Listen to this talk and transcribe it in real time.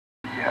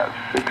Yeah,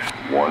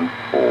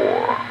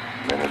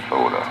 614,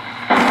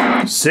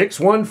 Minnesota.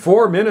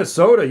 614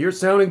 Minnesota. You're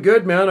sounding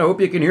good, man. I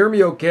hope you can hear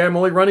me okay. I'm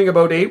only running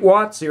about 8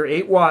 watts here.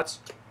 8 watts.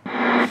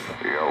 Yeah,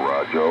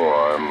 Roger.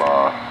 I'm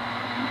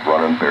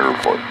running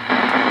barefoot.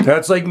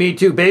 That's like me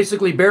too.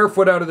 Basically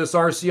barefoot out of this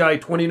RCI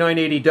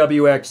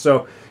 2980WX.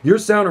 So you're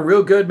sounding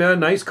real good,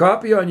 man. Nice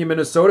copy on you,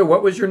 Minnesota.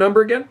 What was your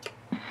number again?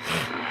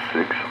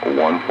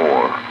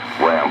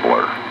 614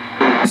 Rambler.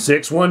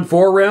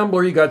 614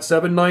 Rambler. You got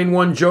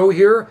 791 Joe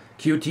here.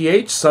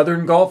 QTH,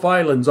 Southern Gulf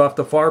Islands off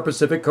the far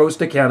Pacific coast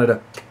of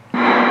Canada.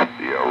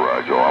 Yeah,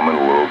 Roger. I'm in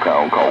a little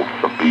town called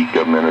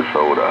Topeka,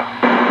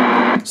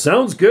 Minnesota.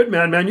 Sounds good,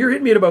 man. You're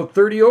hitting me at about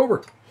 30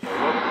 over.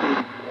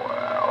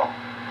 Wow.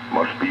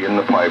 Must be in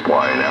the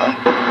pipeline,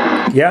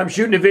 huh? Yeah, I'm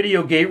shooting a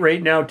video gate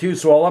right now too,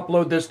 so I'll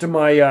upload this to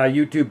my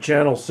YouTube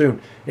channel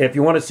soon. If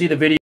you want to see the video.